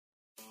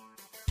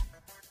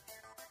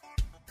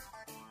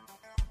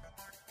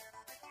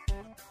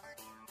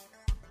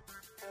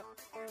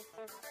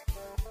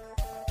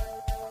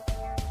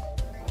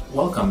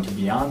Welcome to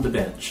Beyond the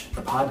Bench,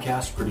 the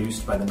podcast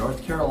produced by the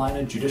North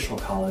Carolina Judicial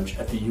College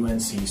at the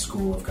UNC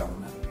School of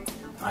Government.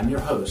 I'm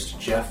your host,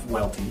 Jeff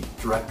Welty,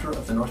 Director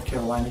of the North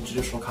Carolina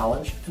Judicial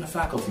College and a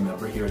faculty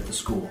member here at the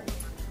school.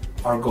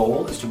 Our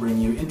goal is to bring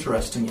you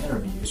interesting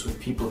interviews with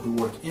people who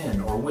work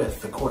in or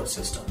with the court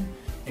system,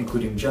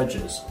 including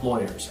judges,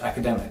 lawyers,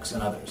 academics,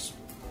 and others.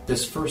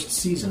 This first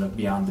season of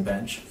Beyond the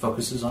Bench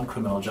focuses on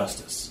criminal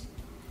justice.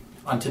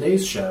 On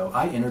today's show,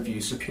 I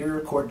interview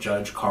Superior Court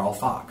Judge Carl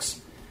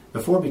Fox.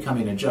 Before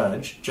becoming a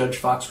judge, Judge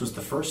Fox was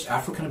the first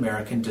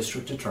African-American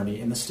district attorney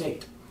in the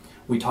state.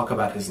 We talk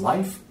about his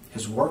life,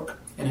 his work,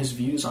 and his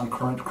views on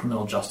current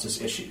criminal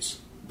justice issues.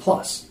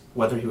 Plus,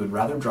 whether he would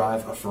rather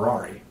drive a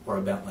Ferrari or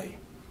a Bentley.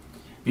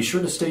 Be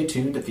sure to stay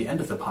tuned at the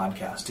end of the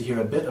podcast to hear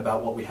a bit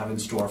about what we have in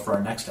store for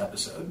our next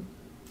episode.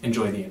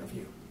 Enjoy the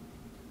interview.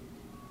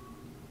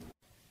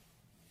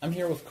 I'm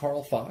here with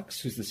Carl Fox,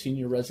 who's the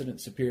Senior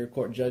Resident Superior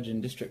Court Judge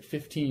in District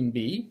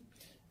 15B.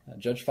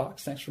 Judge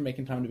Fox, thanks for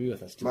making time to be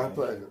with us today. My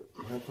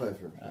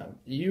pleasure.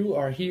 You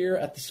are here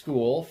at the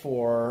school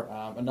for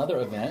another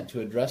event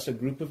to address a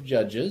group of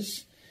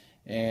judges.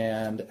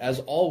 And as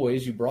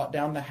always, you brought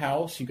down the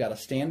house. You got a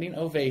standing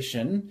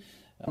ovation.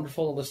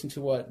 Wonderful to listen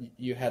to what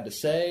you had to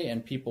say,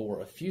 and people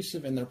were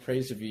effusive in their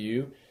praise of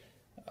you.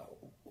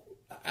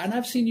 And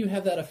I've seen you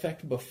have that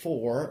effect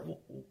before.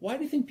 Why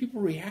do you think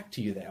people react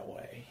to you that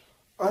way?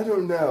 I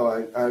don't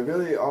know. I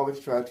really always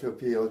try to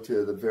appeal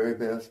to the very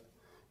best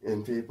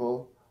in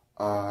people.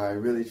 I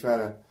really try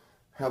to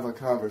have a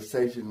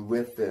conversation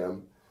with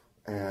them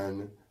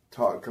and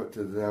talk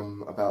to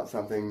them about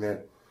something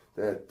that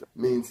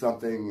means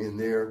something in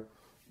their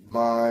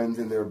minds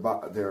and their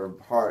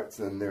hearts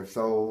and their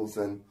souls,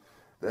 and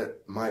that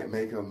might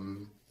make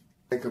them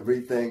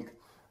rethink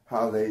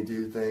how they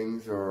do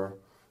things or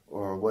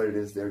what it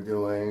is they're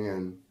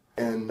doing.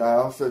 And I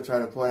also try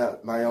to point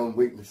out my own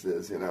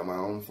weaknesses, my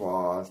own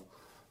flaws,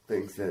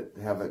 things that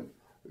haven't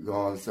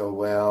gone so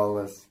well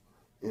as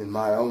in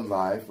my own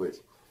life, which,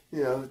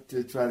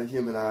 to try to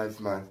humanize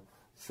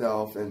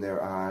myself in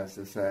their eyes,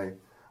 to say,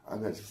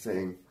 I'm not just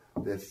saying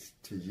this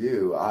to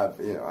you. I've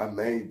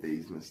made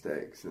these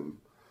mistakes, and,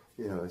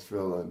 it's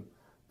real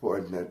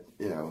important that,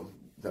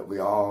 that we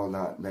all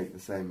not make the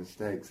same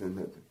mistakes, and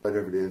that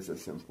whatever it is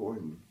that's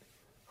important,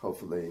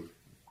 hopefully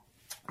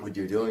what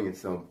you're doing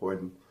is so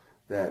important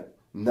that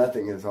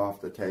nothing is off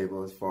the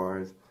table as far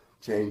as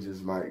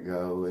changes might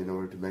go in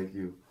order to make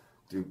you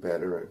do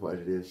better at what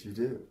it is you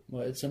do.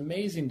 Well, it's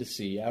amazing to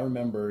see. I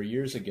remember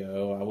years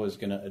ago I was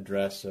going to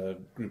address a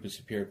group of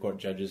Superior Court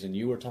judges, and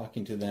you were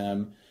talking to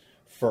them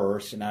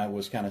first, and I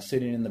was kind of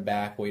sitting in the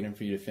back waiting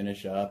for you to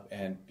finish up,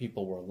 and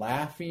people were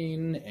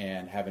laughing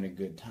and having a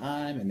good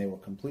time, and they were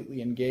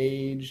completely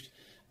engaged.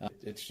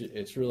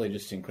 It's really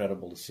just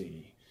incredible to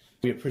see.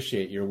 We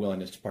appreciate your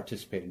willingness to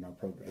participate in our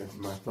program. It's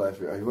my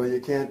pleasure. Well,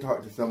 you can't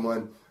talk to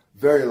someone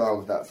very long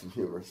without some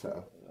humor,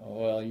 so.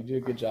 Well, you do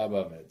a good job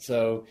of it.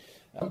 So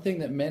one thing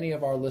that many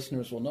of our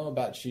listeners will know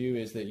about you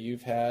is that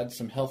you've had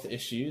some health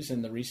issues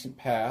in the recent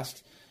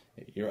past.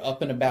 You're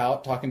up and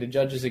about talking to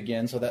judges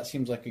again, so that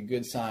seems like a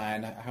good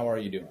sign. How are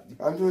you doing?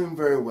 I'm doing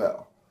very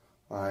well.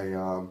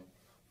 I've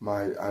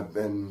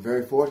been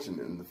very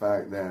fortunate in the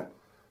fact that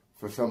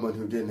for someone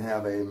who didn't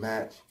have a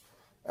match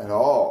at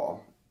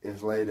all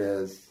as late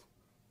as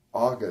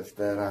August,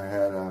 that I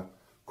had a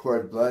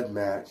cord blood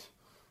match.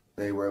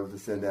 They were able to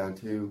send down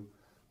two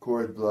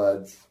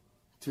cords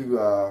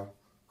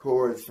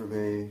for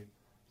me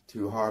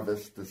to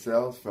harvest the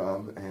cells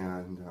from,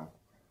 and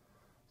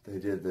they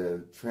did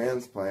the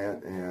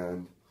transplant,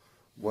 and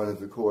one of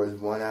the cords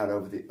won out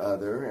over the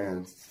other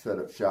and set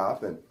up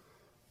shop,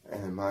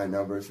 and my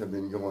numbers have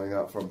been going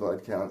up for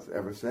blood counts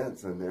ever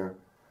since, and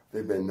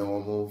they've been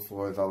normal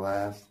for the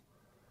last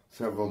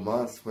several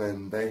months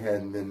when they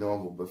hadn't been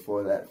normal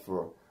before that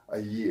for a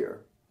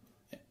year.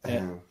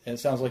 And it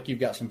sounds like you've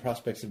got some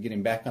prospects of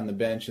getting back on the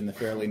bench in the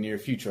fairly near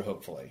future,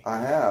 hopefully. I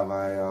have.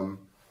 My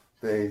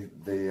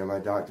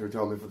doctor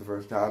told me for the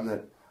first time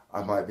that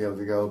I might be able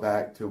to go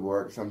back to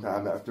work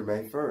sometime after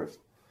May 1st,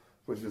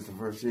 which was the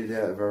first she'd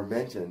ever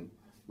mentioned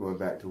going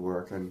back to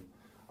work. And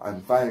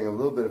I'm fighting a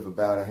little bit of a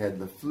bout. I had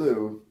the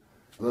flu,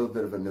 a little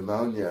bit of a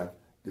pneumonia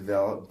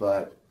developed,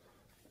 but,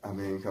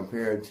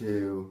 compared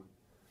to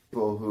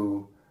people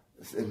who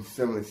are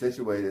similarly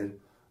situated,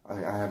 I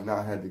have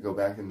not had to go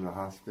back into the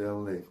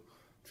hospital. They've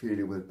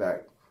treated with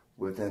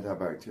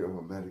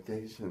antibacterial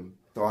medication.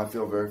 So I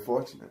feel very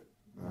fortunate.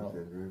 I've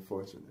been very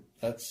fortunate.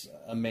 That's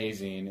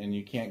amazing. And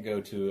you can't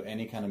go to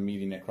any kind of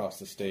meeting across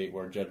the state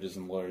where judges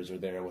and lawyers are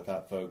there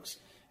without folks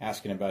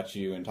asking about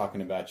you and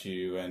talking about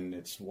you. And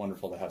it's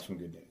wonderful to have some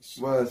good news.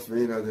 Well,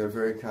 they're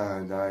very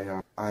kind.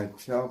 I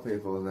tell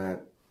people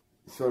that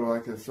sort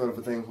of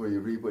a thing where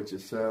you reap what you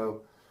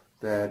sow,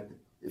 that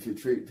if you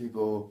treat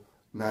people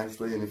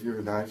nicely, and if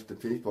you're nice to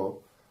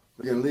people,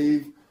 you can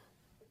leave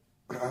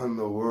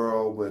the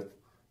world with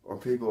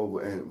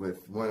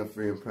one of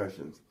three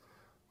impressions.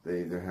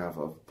 They either have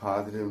a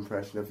positive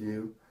impression of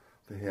you,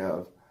 they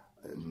have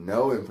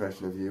no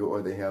impression of you,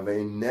 or they have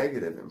a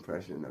negative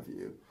impression of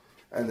you.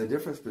 And the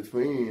difference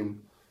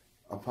between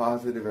a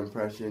positive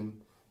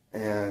impression,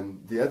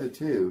 and the other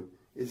two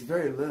is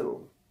very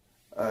little.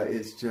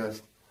 It's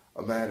just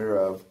a matter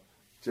of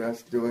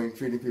just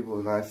treating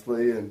people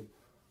nicely. And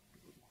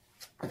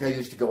like I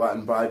used to go out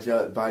and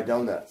buy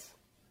donuts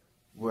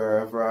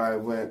wherever I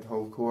went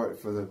home court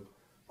for the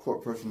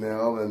court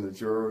personnel and the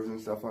jurors and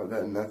stuff like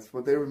that, and that's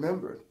what they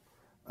remembered.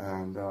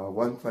 And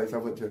one place I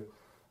went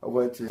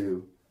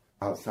to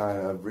outside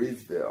of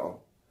Reedsville,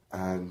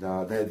 and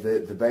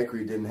the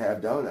bakery didn't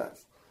have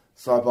donuts,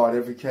 so I bought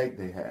every cake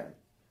they had,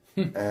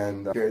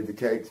 and carried the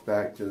cakes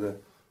back to the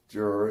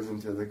jurors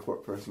and to the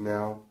court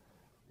personnel.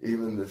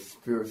 Even the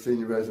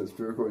senior resident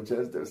Superior Court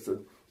judge there said,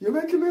 "You're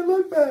making me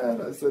look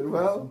bad." I said,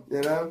 "Well,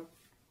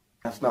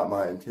 that's not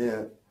my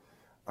intent.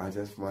 I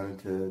just wanted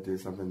to do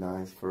something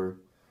nice for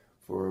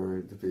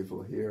the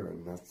people here,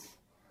 and that's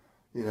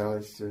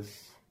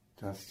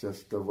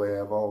just the way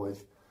I've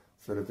always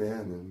sort of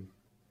been,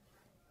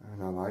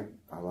 and I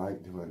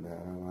like doing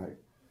that. I like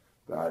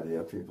the idea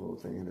of people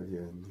thinking of you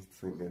and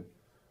thinking,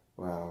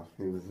 wow,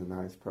 he was a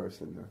nice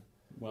person."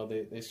 Well,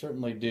 they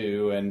certainly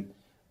do, and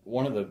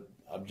one of the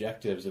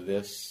objectives of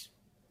this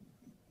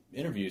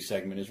interview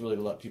segment is really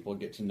to let people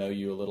get to know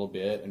you a little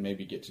bit and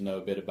maybe get to know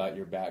a bit about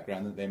your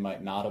background that they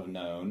might not have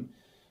known.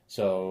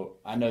 So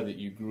I know that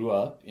you grew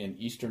up in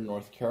eastern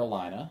North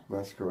Carolina.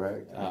 That's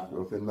correct. I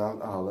grew up in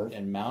Mount Olive.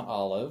 In Mount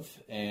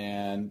Olive,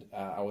 and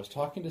I was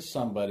talking to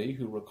somebody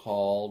who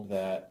recalled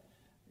that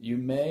you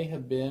may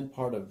have been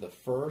part of the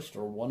first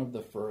or one of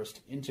the first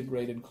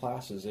integrated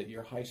classes at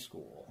your high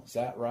school. Is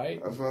that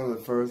right? I was one of the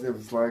first. It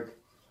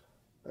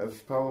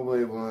was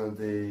probably one of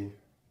the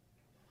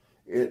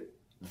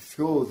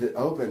schools that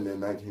opened in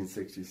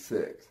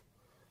 1966,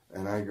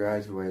 and I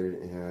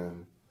graduated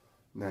in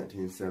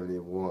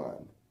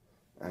 1971.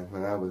 And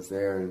when I was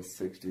there in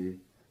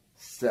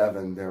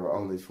 67, there were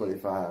only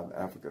 25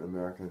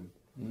 African-American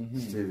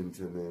students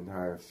in the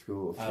entire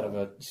school.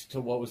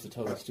 So what was the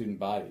total student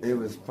body? It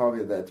was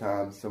probably at that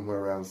time somewhere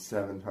around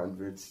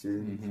 700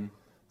 students. Mm-hmm.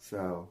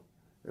 So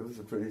it was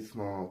a pretty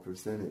small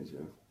percentage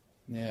of...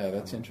 Yeah,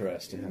 that's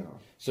interesting. Yeah.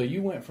 So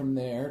you went from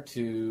there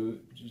to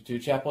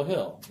Chapel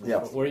Hill,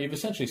 yes, where you've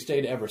essentially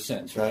stayed ever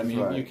since, right? That's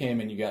right. You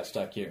came and you got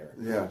stuck here.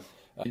 Yes.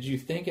 Did you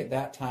think at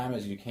that time,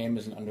 as you came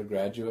as an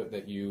undergraduate,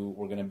 that you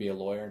were going to be a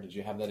lawyer? Did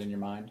you have that in your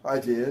mind? I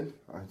did.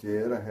 I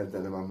had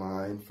that in my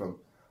mind from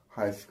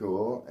high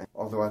school. And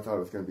although I thought it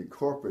was going to be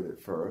corporate at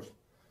first,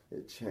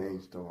 it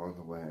changed along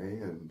the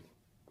way.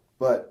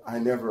 But I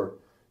never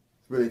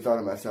really thought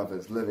of myself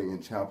as living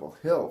in Chapel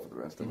Hill for the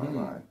rest of my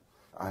life.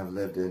 I've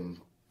lived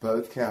in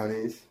both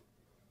counties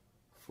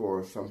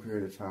for some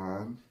period of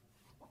time.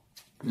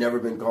 Never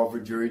been called for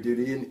jury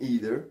duty in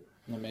either.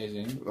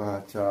 Amazing.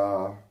 But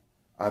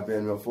I've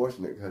been real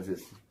fortunate because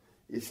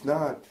it's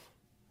not,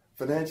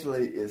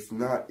 financially, it's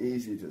not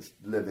easy to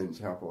live in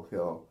Chapel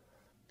Hill,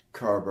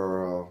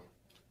 Carborough,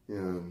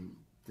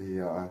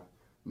 the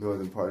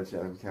northern part of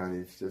Chatham County.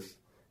 It's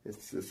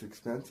just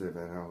expensive,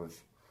 and I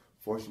was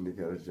fortunate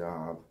to get a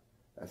job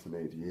as an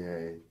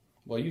ADA.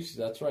 Well,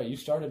 that's right. You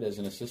started as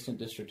an assistant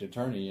district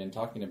attorney, and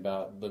talking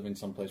about living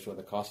someplace where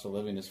the cost of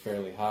living is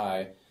fairly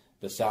high.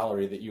 The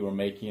salary that you were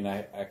making,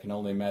 I can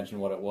only imagine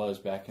what it was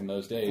back in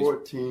those days.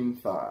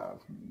 $14,500.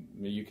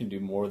 You can do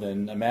more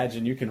than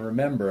imagine you can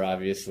remember,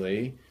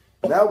 obviously.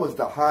 That was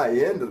the high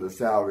end of the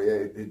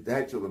salary. The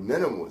actual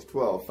minimum was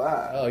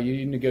 $12,500. Oh,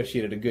 you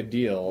negotiated a good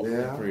deal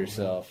for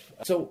yourself.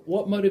 So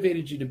what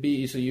motivated you to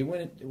be, so you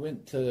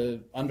went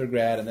to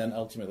undergrad and then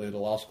ultimately to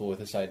law school with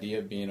this idea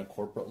of being a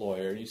corporate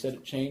lawyer. You said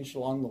it changed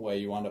along the way.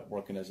 You wound up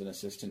working as an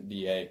assistant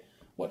DA.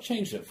 What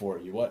changed it for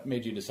you? What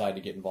made you decide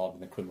to get involved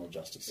in the criminal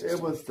justice system?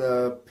 It was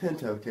the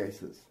Pinto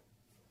cases.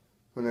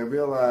 When I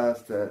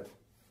realized that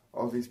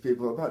all these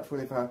people, about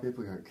 25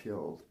 people got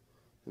killed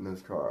in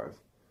those cars.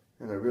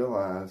 And I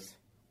realized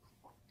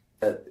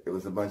that it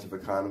was a bunch of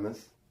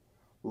economists,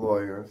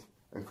 lawyers,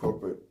 and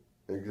corporate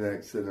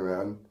execs sitting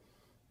around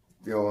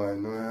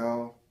going,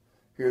 well,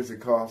 here's the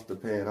cost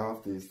of paying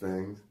off these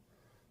things,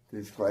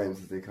 these claims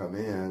as they come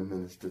in,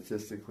 and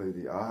statistically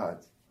the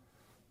odds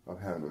of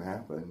having them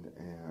happen,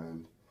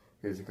 and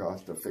here's the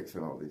cost of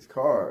fixing all these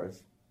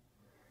cars.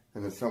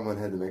 And then someone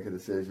had to make a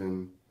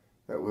decision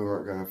that we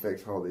weren't going to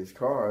fix all these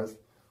cars,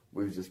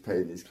 we would just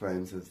pay these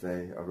claims as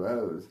they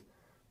arose.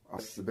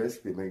 So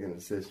basically making a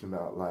decision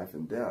about life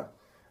and death.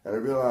 And I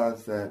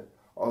realized that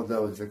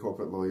although as a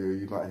corporate lawyer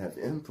you might have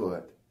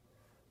input,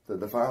 that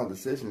the final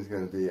decision is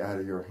going to be out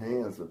of your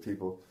hands with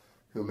people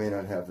who may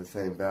not have the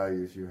same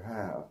values you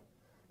have.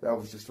 That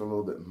was just a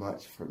little bit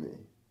much for me.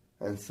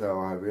 And so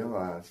I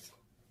realized,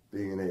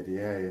 being an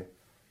ADA,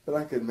 that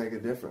I could make a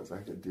difference. I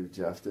could do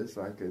justice.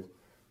 I could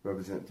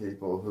represent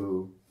people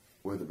who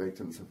were the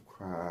victims of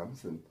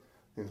crimes and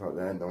things like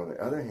that. And on the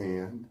other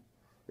hand,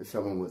 if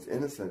someone was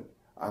innocent,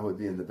 I would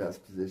be in the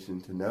best position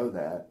to know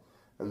that,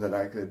 and that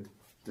I could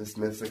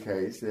dismiss a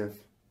case if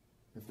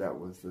that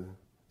was the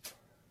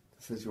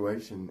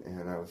situation.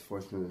 And I was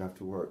fortunate enough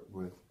to work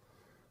with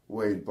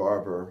Wade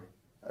Barber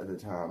at the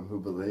time, who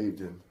believed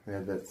and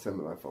had that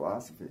similar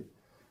philosophy.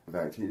 In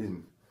fact, he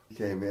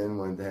came in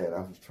one day, and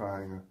I was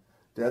trying a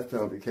death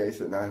penalty case,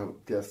 and I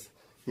don't guess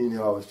he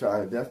knew I was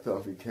trying a death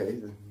penalty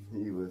case, and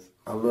he was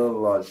a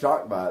little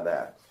shocked by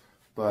that.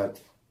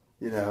 But,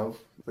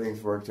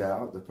 things worked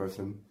out. The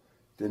person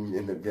didn't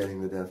end up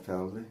getting the death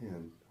penalty,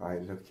 and I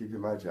ended up keeping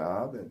my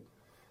job, and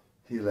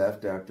he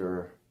left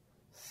after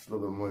a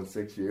little bit more than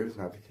 6 years,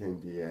 and I became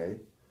DA,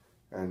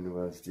 and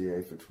was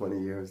DA for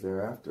 20 years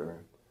thereafter.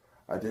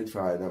 I did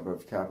try a number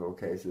of capital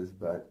cases,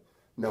 but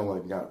no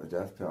one got the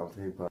death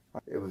penalty, but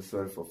it was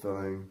sort of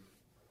fulfilling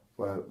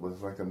what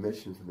was like a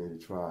mission for me to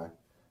try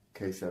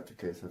case after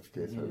case after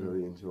case. I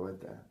really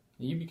enjoyed that.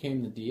 You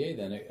became the DA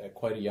then at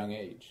quite a young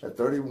age. At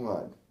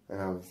 31,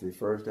 and I was the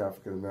first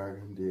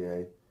African-American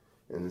DA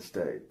in the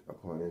state,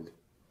 appointed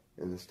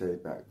in the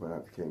state back when I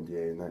became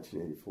DA in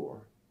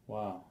 1984.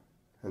 Wow.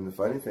 And the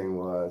funny thing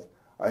was,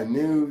 I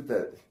knew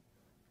that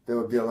there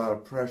would be a lot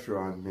of pressure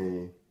on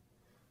me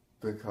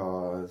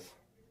because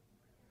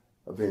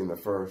of being the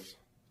first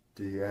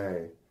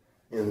DA.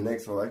 In the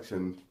next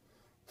election,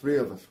 3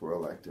 of us were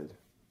elected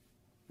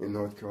in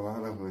North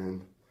Carolina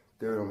when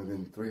there had only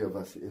been 3 of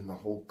us in the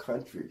whole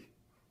country.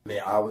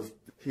 I was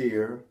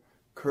here,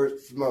 Kurt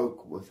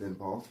Smoke was in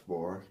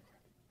Baltimore,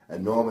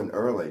 and Norman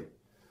Early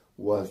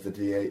was the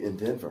DA in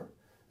Denver.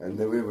 And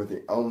then we were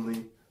the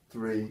only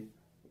 3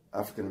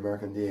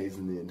 African-American DAs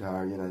in the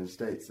entire United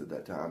States at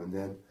that time. And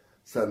then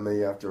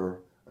suddenly after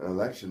an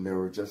election, there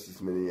were just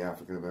as many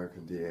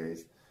African-American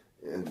DAs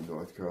in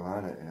North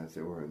Carolina as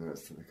there were in the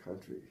rest of the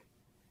country.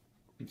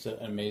 It's an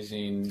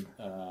amazing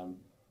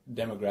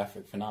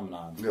demographic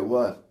phenomenon. It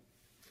was.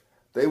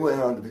 They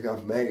went on to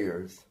become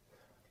mayors.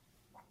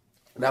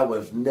 That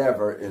was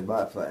never in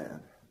my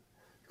plan.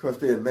 Of course,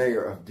 being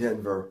mayor of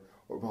Denver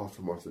or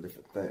Baltimore is a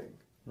different thing.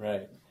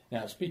 Right.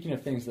 Now, speaking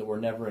of things that were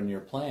never in your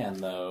plan,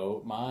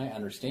 though, my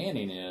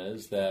understanding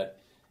is that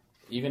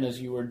even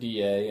as you were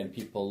DA and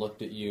people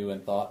looked at you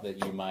and thought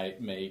that you might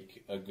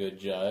make a good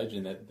judge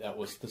and that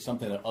was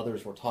something that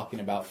others were talking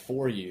about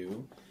for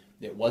you,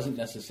 it wasn't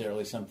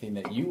necessarily something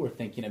that you were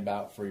thinking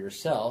about for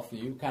yourself.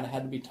 You kind of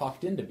had to be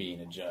talked into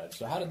being a judge.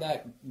 So how did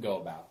that go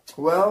about?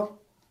 Well,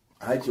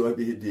 I enjoyed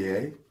being a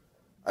DA.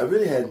 I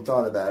really hadn't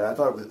thought about it. I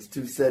thought it was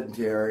too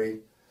sedentary.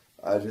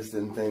 I just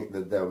didn't think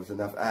that there was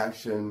enough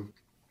action.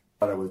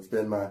 I would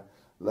spend my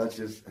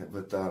lunches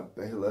with the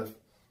bailiff,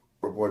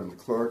 reporting the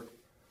clerk,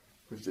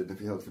 which didn't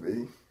appeal to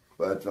me.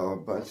 But a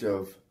bunch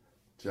of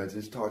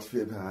judges talked to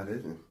me about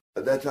it. And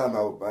at that time,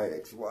 my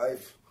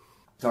ex-wife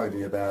talked to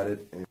me about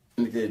it and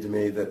indicated to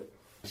me that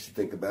I should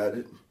think about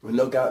it. When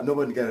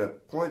nobody got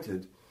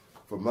appointed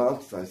for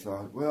months, I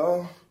thought,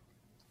 well,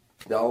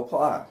 I'll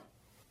apply.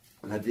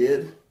 And I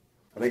did,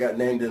 and I got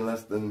named in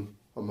less than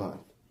a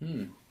month.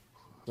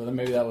 So then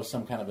maybe that was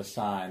some kind of a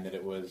sign that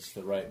it was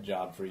the right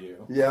job for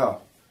you. Yeah.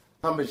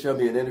 Somebody showed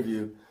me an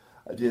interview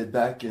I did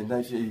back in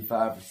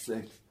 1985 or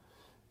 6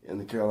 in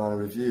the Carolina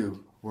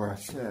Review where I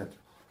said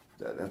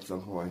that at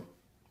some point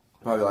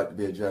I'd probably like to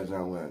be a judge, and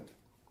I went.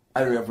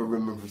 I don't ever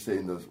remember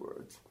saying those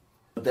words.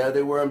 But there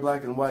they were in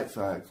black and white,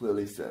 so I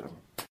clearly said them.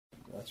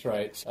 That's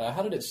right.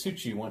 How did it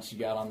suit you once you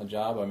got on the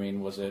job? I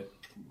mean, was it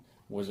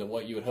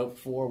what you had hoped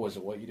for? Was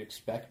it what you'd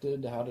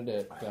expected? How did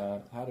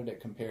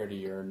it compare to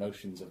your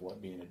notions of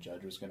what being a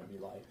judge was going to be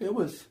like? It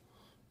was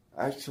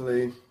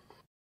actually,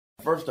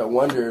 at first I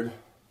wondered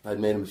if I'd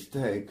made a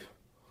mistake,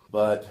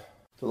 but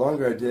the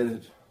longer I did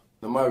it,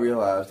 the more I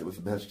realized it was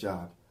the best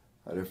job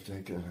I'd ever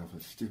taken, and I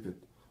was stupid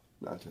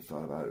not to have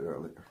thought about it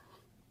earlier.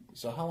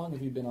 So how long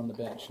have you been on the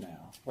bench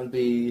now?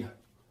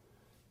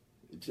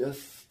 It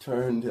just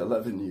turned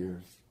 11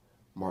 years,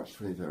 March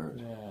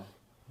 23rd.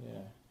 Yeah.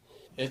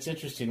 It's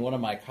interesting. One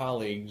of my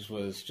colleagues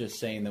was just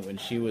saying that when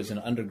she was an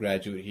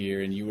undergraduate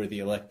here and you were the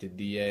elected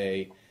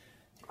DA,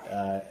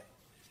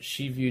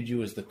 she viewed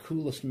you as the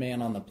coolest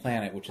man on the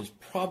planet, which is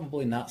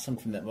probably not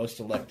something that most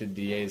elected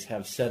DAs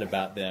have said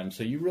about them.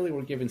 So you really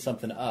were giving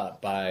something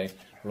up by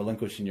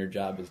relinquishing your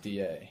job as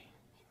DA.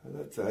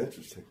 That's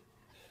interesting.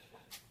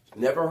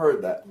 Never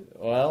heard that.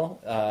 Well,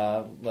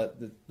 but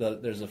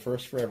there's a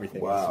first for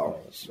everything. Wow,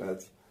 I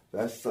suppose.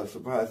 That's so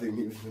surprising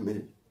even to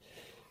me.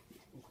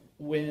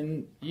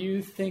 When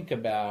you think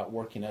about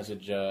working as a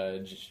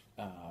judge,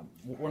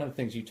 one of the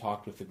things you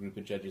talked with the group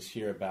of judges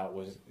here about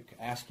was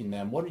asking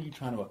them, what are you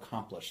trying to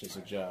accomplish as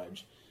a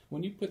judge?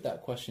 When you put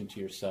that question to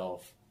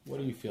yourself, what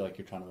do you feel like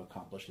you're trying to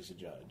accomplish as a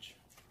judge?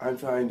 I'm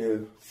trying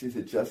to see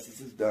that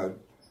justice is done,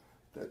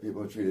 that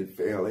people are treated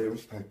fairly and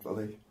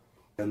respectfully,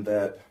 and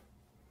that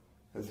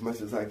as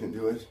much as I can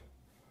do it,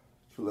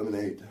 to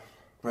eliminate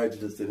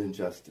prejudice and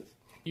injustice.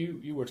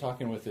 You were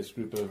talking with this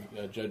group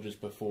of judges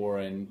before,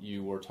 and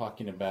you were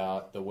talking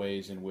about the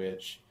ways in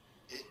which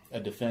a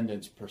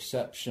defendant's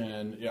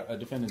perception, a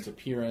defendant's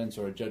appearance,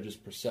 or a judge's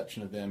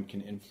perception of them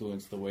can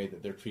influence the way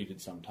that they're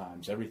treated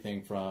sometimes.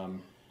 Everything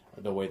from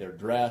the way they're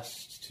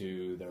dressed,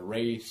 to their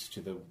race,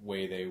 to the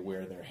way they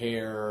wear their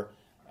hair,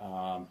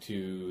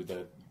 to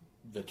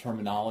the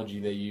terminology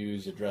they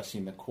use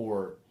addressing the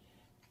court.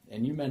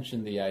 And you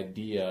mentioned the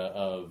idea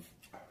of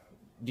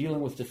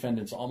dealing with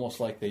defendants almost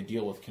like they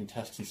deal with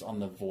contestants on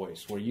The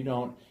Voice, where you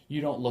don't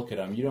look at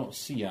them, you don't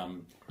see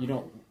them, you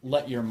don't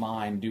let your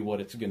mind do what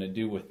it's going to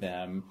do with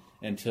them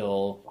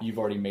until you've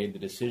already made the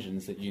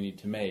decisions that you need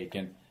to make.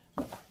 And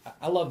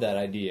I love that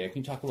idea. Can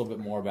you talk a little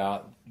bit more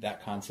about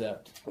that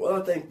concept?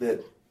 Well, I think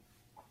that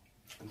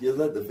if you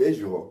let the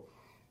visual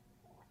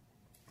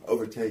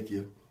overtake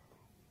you,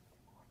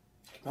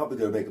 you're probably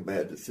going to make a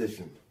bad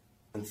decision.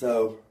 And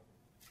so,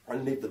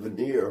 underneath the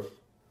veneer,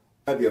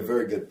 I'd be a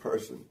very good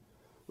person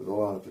with a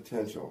lot of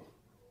potential.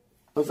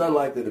 It's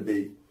unlikely to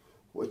be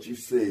what you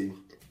see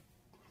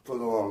for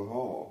the long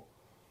haul,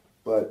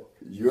 but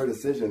your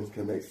decisions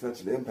can make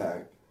such an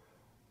impact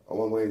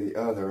one way or the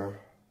other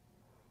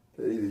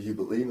that either you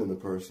believe in the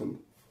person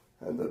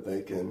and that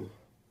they can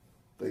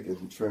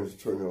turn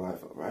your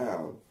life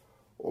around,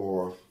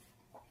 or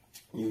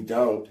you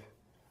don't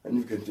and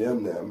you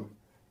condemn them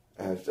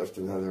as just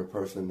another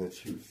person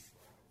that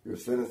you're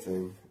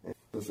sentencing. And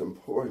it's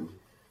important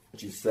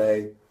what you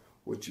say,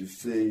 what you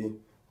see,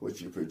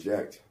 what you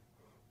project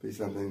be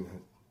something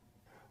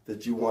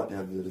that you want to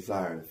have the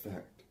desired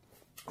effect.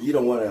 You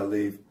don't want to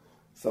leave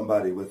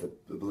somebody with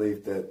the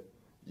belief that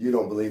you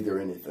don't believe they're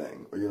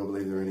anything or you don't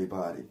believe they're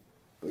anybody,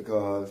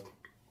 because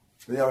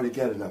they already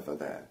get enough of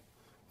that.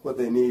 What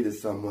they need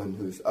is someone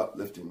who's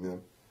uplifting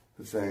them,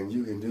 who's saying,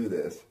 you can do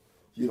this.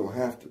 You don't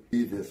have to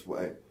be this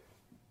way.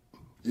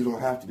 You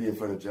don't have to be in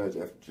front of judge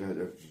after judge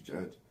after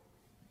judge.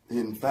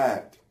 In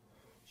fact,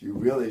 you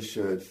really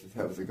should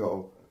have as a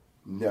goal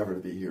never to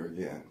be here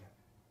again,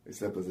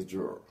 except as a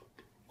juror.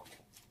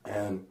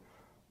 And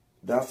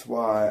that's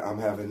why I'm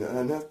having,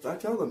 and I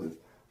tell them this,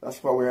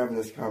 that's why we're having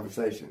this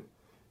conversation.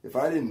 If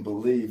I didn't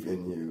believe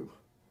in you,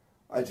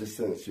 I'd just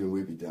sentence you and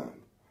we'd be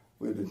done.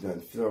 We'd been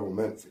done several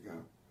minutes ago.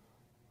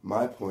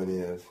 My point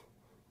is,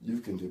 you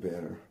can do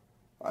better.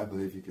 I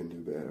believe you can do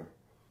better.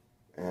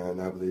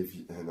 And I believe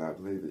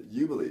that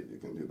you believe you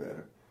can do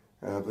better.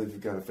 And I believe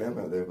you've got a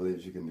family out there that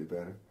believes you can do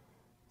better.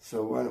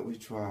 So why don't we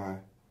try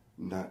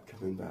not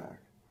coming back?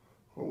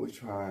 Why don't we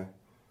try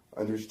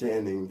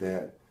understanding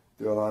that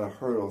there are a lot of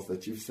hurdles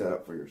that you've set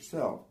up for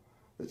yourself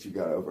that you've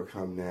got to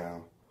overcome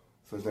now.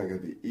 So it's not going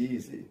to be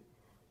easy,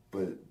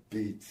 but it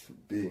beats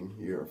being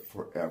here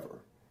forever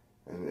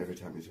and every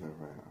time you turn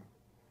around.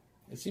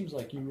 It seems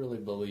like you really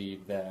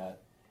believe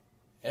that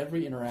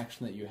every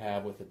interaction that you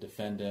have with a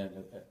defendant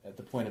at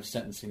the point of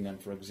sentencing them,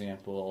 for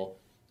example,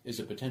 is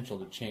a potential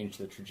to change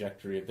the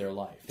trajectory of their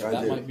life.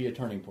 That might be a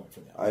turning point for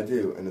them. I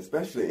do, and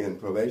especially in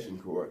probation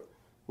court,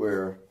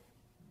 where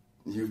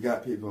you've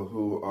got people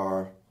who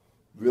are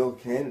real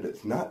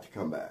candidates not to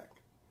come back.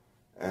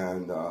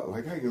 And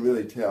I can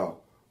really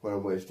tell when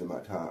I'm wasting my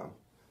time.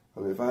 I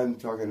mean, if I'm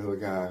talking to a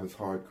guy who's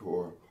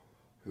hardcore,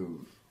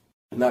 who's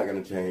not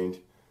going to change,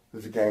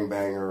 who's a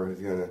gangbanger, who's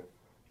going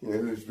to,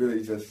 who's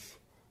really just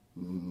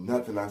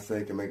nothing I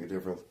say can make a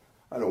difference,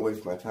 I don't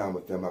waste my time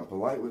with them. I'm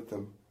polite with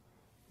them,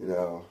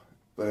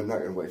 but I'm not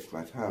going to waste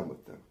my time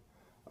with them.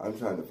 I'm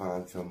trying to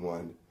find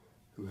someone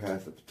who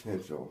has the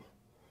potential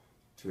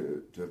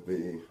to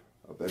be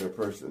a better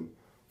person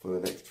for the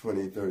next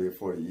 20, 30, or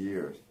 40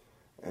 years.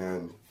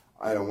 And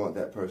I don't want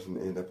that person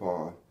to end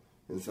up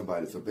in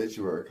somebody's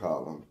obituary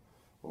column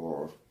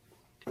or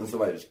on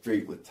somebody's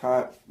street with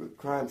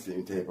crime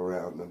scene tape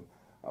around them.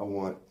 I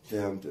want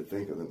them to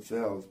think of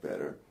themselves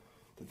better,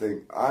 to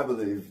think, I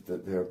believe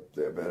that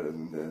they're better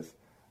than this,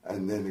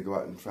 and then to go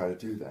out and try to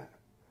do that.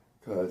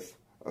 Because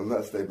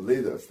unless they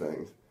believe those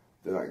things,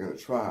 they're not going to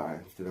try.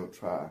 If they don't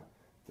try,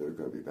 they're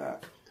going to be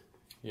back.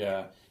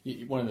 Yeah.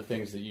 One of the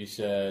things that you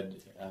said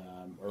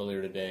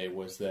earlier today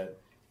was that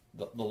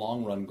the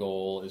long-run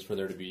goal is for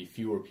there to be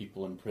fewer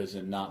people in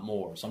prison, not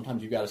more.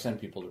 Sometimes you've got to send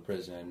people to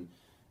prison,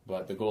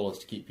 but the goal is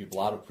to keep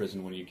people out of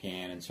prison when you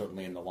can, and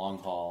certainly in the long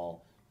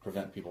haul,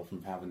 prevent people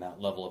from having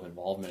that level of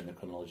involvement in the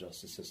criminal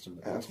justice system.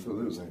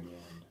 Absolutely.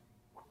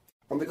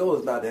 And the goal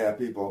is not to have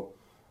people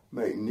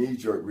make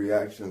knee-jerk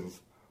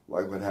reactions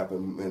like what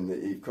happened in the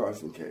Eve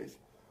Carson case,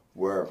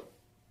 where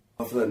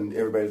all of a sudden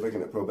everybody's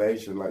looking at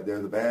probation like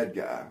they're the bad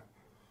guy,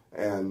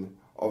 and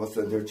all of a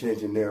sudden they're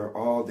changing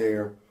all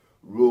their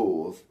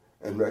rules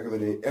and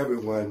recommending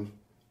everyone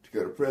to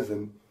go to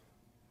prison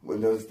when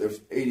there's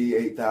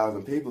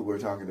 88,000 people we're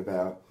talking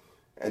about,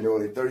 and there are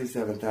only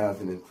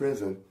 37,000 in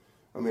prison.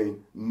 I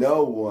mean,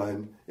 no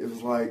one, it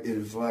was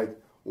like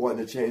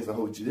wanting to change the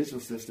whole judicial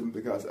system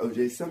because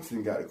O.J.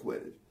 Simpson got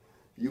acquitted.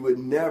 You would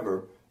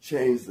never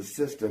change the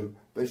system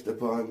based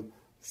upon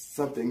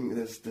something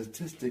that's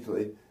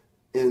statistically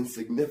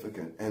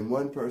insignificant. And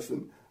one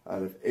person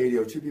out of 80,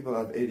 or two people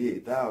out of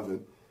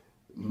 88,000,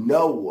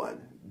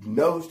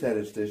 no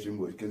statistician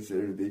would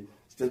consider to be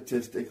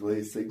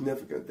statistically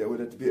significant. There would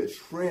have to be a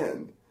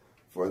trend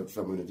for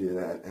someone to do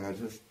that. And I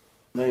just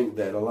think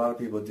that a lot of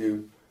people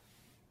do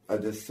a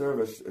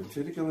disservice, and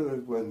particularly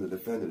when the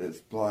defendant is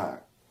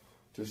black,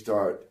 to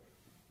start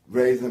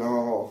raising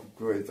all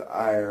grades of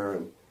ire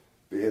and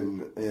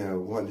being,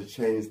 wanting to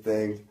change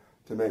things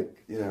to make,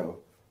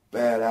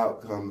 bad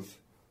outcomes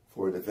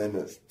for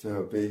defendants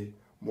to be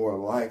more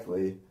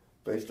likely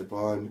based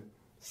upon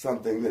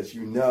something that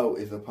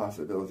is a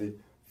possibility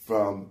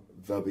from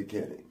the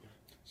beginning.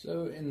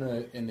 So in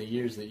the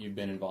years that you've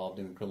been involved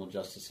in the criminal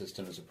justice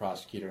system as a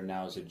prosecutor and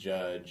now as a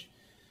judge,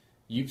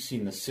 you've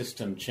seen the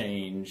system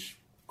change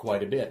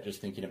quite a bit.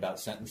 Just thinking about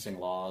sentencing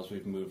laws,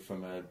 we've moved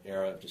from an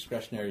era of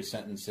discretionary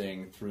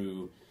sentencing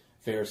through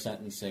fair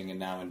sentencing and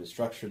now into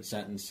structured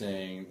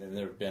sentencing. And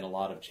there have been a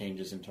lot of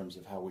changes in terms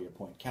of how we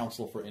appoint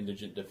counsel for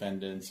indigent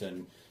defendants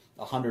and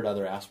 100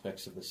 other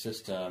aspects of the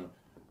system.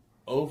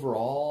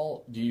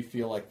 Overall, do you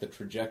feel like the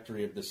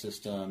trajectory of the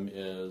system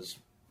is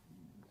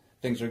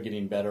things are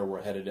getting better,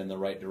 we're headed in the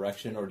right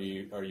direction, or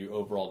are you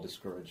overall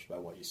discouraged by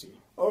what you see?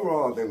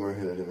 Overall, I think we're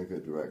headed in a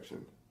good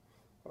direction.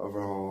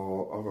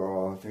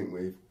 Overall, I think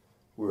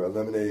we're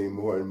eliminating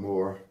more and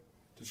more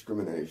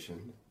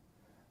discrimination.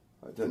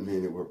 It doesn't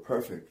mean that we're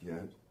perfect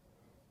yet,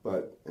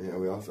 but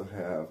we also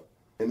have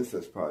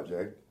Innocence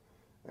Project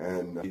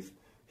and these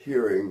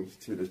hearings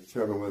to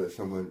determine whether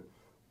someone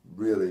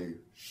really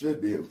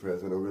should be in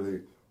prison or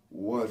really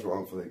was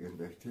wrongfully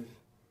convicted.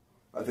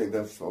 I think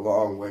that's a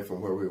long way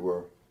from where we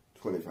were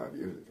 25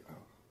 years ago.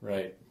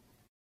 Right.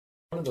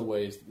 One of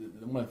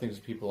the things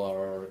people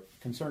are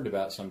concerned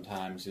about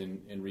sometimes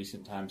in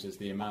recent times is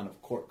the amount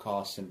of court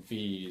costs and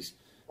fees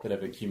that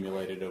have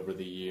accumulated over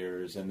the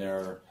years, and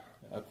they're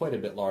quite a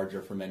bit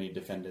larger for many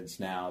defendants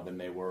now than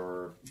they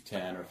were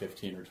 10 or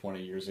 15 or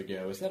 20 years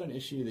ago. Is that an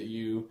issue that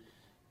you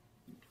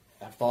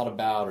have thought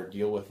about or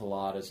deal with a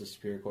lot as a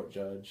Superior Court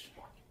judge?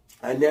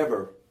 I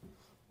never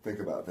think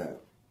about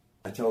that.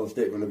 I tell the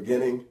state from the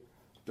beginning,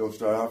 don't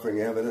start offering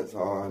evidence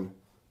on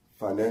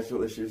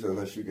financial issues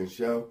unless you can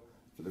show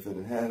the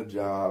defendant had a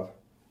job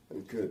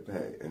and could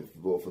pay and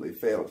willfully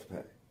failed to pay.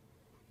 I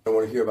don't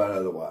want to hear about it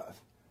otherwise.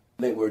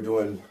 I think we're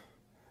doing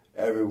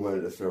everyone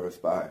a disservice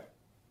by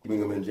keeping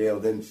them in jail,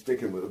 then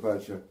sticking with a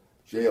bunch of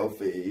jail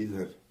fees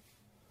and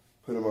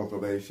put them on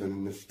probation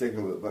and then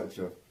sticking with a bunch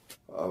of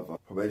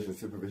probation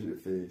supervision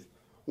fees.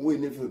 We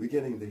knew from the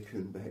beginning they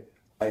couldn't pay.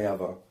 I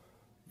have a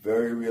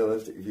very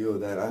realistic view of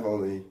that. I've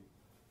only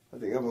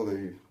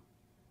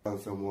found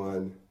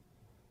someone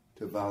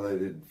to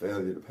violated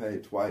failure to pay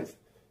twice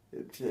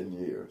in 10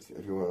 years,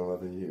 every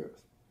 11 years.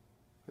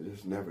 I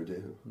just never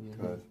do,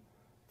 because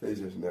they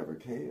just never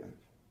can.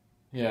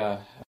 Yeah.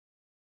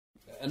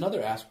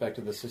 Another aspect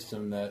of the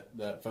system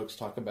that folks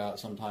talk about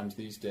sometimes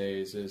these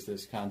days is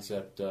this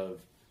concept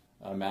of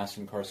mass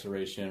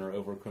incarceration or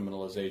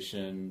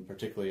over-criminalization,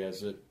 particularly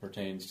as it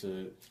pertains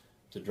to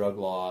drug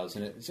laws.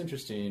 And it's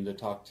interesting to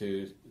talk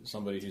to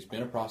somebody who's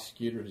been a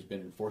prosecutor, who's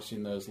been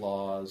enforcing those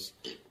laws.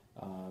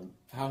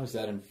 How has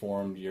that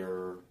informed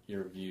your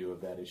view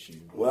of that issue?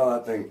 Well, I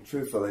think,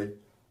 truthfully,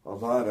 a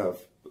lot of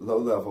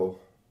low-level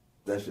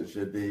possessions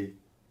should be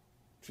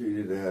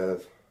treated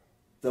as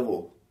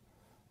civil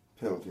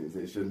penalties.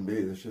 There shouldn't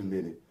be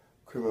any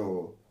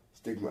criminal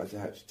stigma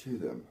attached to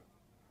them.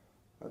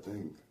 I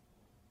think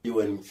you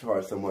wouldn't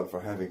charge someone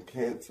for having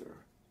cancer.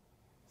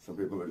 Some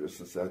people are just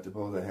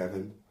susceptible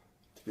to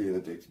being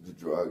addicted to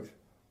drugs.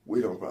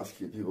 We don't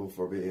prosecute people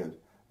for being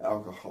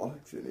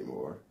alcoholics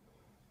anymore.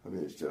 I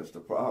mean, it's just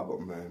a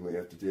problem, and we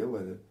have to deal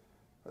with it.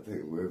 I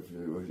think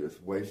we're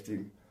just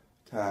wasting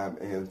time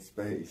and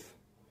space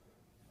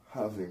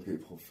housing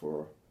people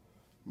for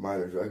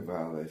minor drug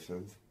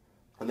violations.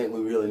 I think we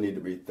really need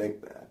to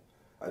rethink that.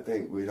 I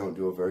think we don't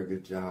do a very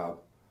good job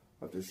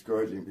of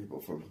discouraging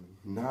people from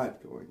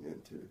not going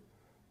into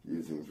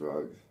using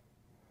drugs.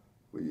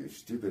 We use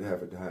stupid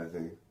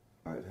advertising.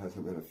 It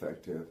hasn't been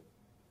effective.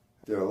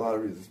 There are a lot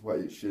of reasons why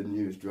you shouldn't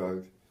use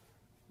drugs.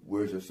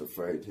 We're just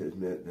afraid to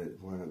admit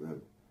that one of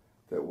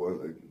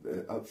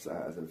the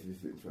upsides of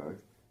using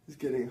drugs is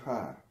getting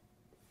high.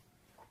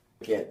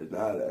 I can't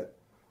deny that.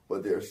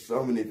 But there are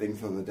so many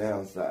things on the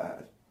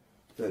downside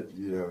that,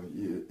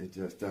 it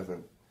just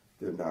doesn't,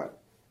 they're not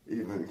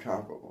even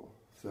comparable.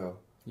 So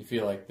you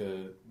feel like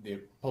the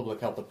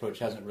public health approach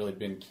hasn't really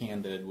been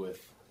candid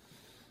with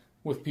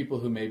people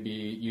who may be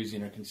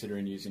using or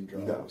considering using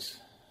drugs.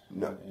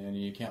 No. And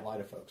you can't lie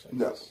to folks, I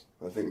guess.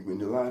 No. I think when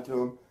you lie to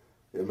them,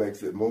 it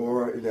makes it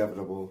more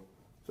inevitable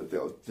that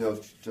they'll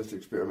just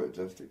experiment.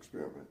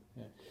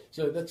 Yeah.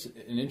 So that's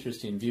an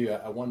interesting view.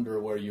 I wonder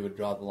where you would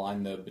draw the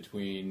line, though,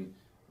 between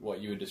what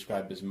you would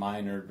describe as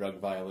minor drug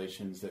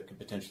violations that could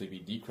potentially be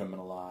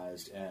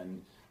decriminalized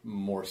and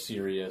more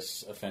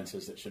serious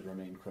offenses that should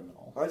remain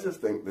criminal. I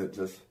just think that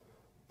just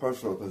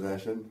personal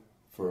possession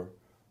for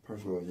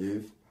personal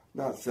use,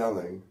 not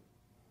selling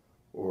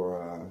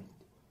or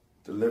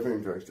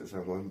delivering drugs to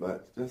someone,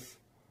 but just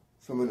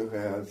someone who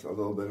has a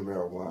little bit of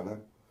marijuana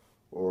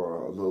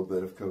or a little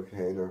bit of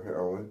cocaine or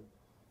heroin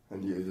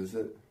and uses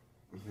it.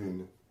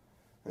 And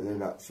they're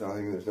not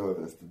selling it. There's no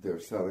evidence that they're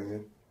selling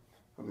it.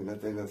 I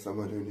think that's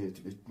someone who needs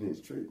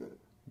treatment.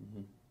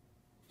 Mm-hmm.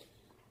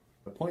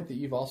 A point that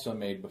you've also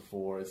made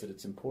before is that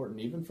it's important,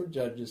 even for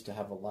judges, to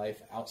have a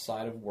life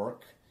outside of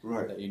work.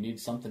 Right. That you need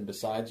something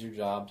besides your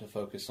job to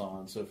focus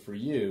on. So for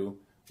you,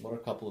 what are a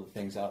couple of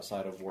things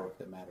outside of work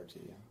that matter to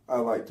you? I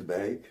like to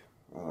bake.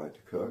 I like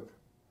to cook.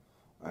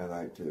 I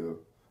like to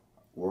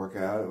work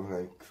out when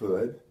I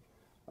could.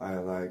 I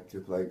like to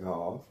play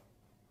golf,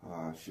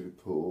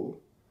 shoot pool.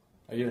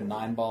 Are you a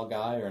 9-ball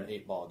guy or an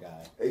 8-ball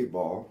guy?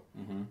 8-ball.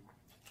 Mm-hmm.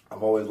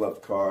 I've always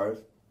loved cars.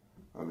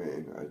 I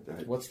mean,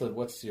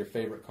 What's your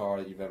favorite car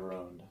that you've ever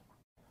owned?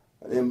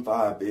 An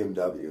M5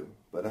 BMW,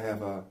 but I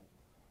have a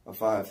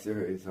 5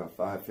 Series, a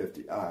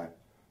 550i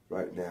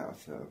right now.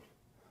 So,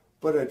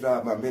 but I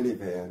drive my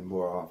minivan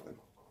more often.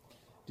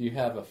 Do you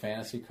have a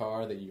fantasy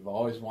car that you've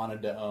always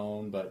wanted to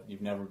own, but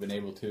you've never been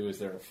able to? Is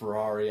there a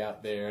Ferrari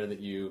out there that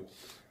you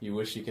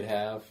wish you could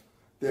have?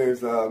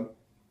 There's a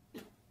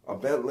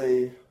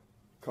Bentley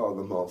called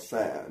the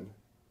Mulsanne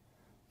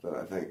that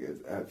I think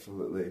is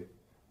absolutely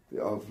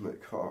the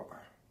ultimate car.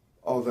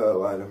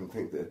 Although I don't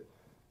think the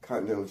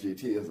Continental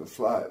GT is a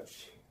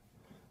slouch.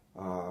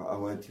 I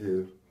went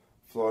to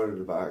Florida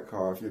to buy a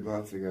car a few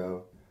months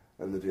ago,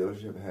 and the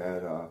dealership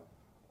had a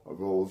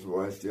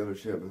Rolls-Royce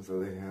dealership, and so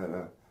they had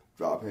a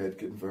drop-head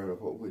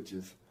convertible, which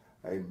is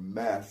a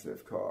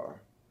massive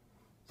car.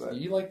 But so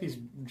you like these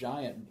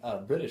giant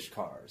British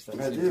cars.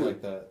 That seems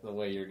like the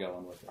way you're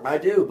going with it. I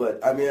do,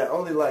 but I mean, I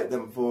only like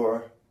them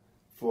for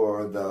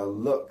the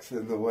looks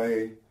and the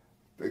way,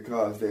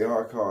 because they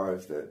are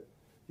cars that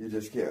you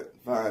just can't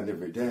find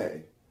every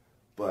day.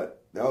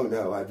 But no,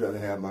 I'd rather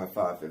have my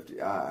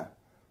 550i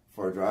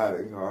for a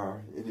driving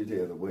car any day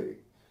of the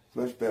week. It's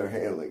a much better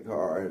handling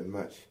car and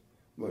much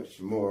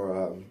more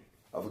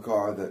of a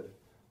car that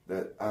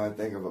I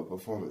think of a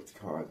performance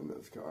car than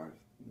those cars.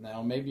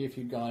 Now, maybe if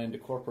you'd gone into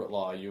corporate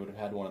law, you would have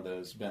had one of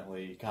those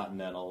Bentley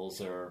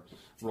Continentals or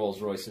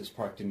Rolls-Royces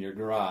parked in your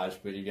garage,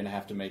 but you're going to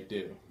have to make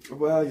do.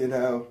 Well,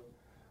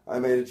 I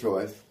made a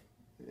choice,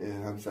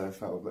 and I'm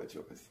satisfied with my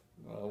choice.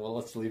 Well,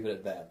 let's leave it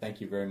at that.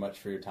 Thank you very much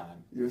for your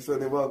time. You're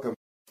certainly welcome.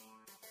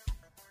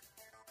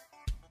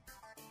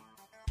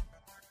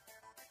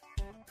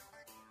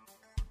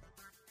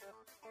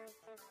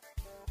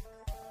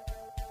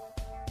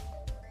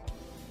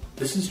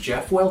 This is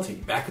Jeff Welty,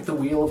 back at the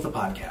wheel of the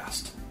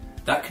podcast.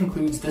 That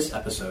concludes this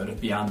episode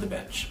of Beyond the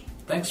Bench.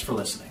 Thanks for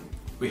listening.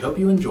 We hope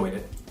you enjoyed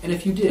it, and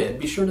if you did,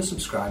 be sure to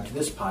subscribe to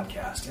this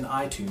podcast in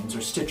iTunes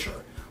or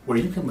Stitcher, where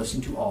you can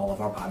listen to all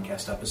of our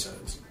podcast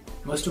episodes.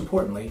 Most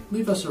importantly,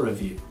 leave us a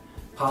review.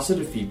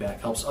 Positive feedback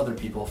helps other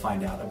people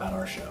find out about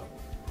our show.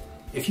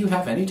 If you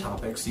have any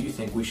topics that you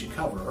think we should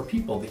cover or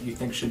people that you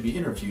think should be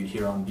interviewed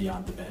here on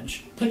Beyond the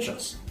Bench, pitch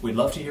us. We'd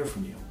love to hear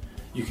from you.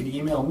 You can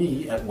email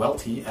me at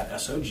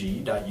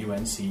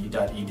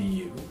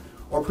welty@sog.unc.edu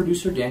or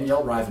producer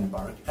Danielle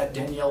Rivenbark at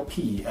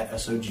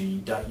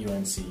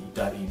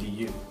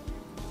daniellepsog.unc.edu.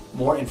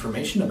 More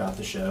information about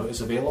the show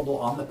is available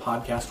on the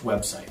podcast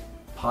website,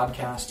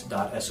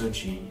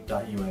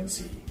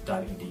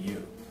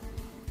 podcast.sog.unc.edu.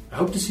 I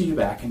hope to see you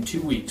back in 2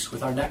 weeks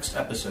with our next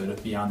episode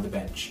of Beyond the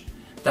Bench.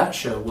 That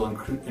show will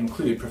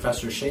include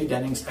Professor Shay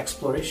Denning's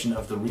exploration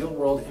of the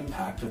real-world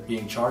impact of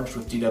being charged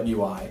with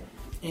DWI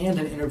and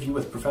an interview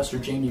with Professor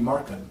Jamie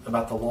Markham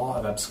about the law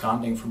of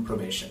absconding from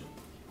probation.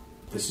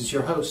 This is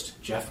your host,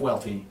 Jeff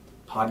Welty.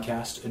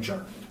 Podcast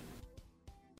adjourned.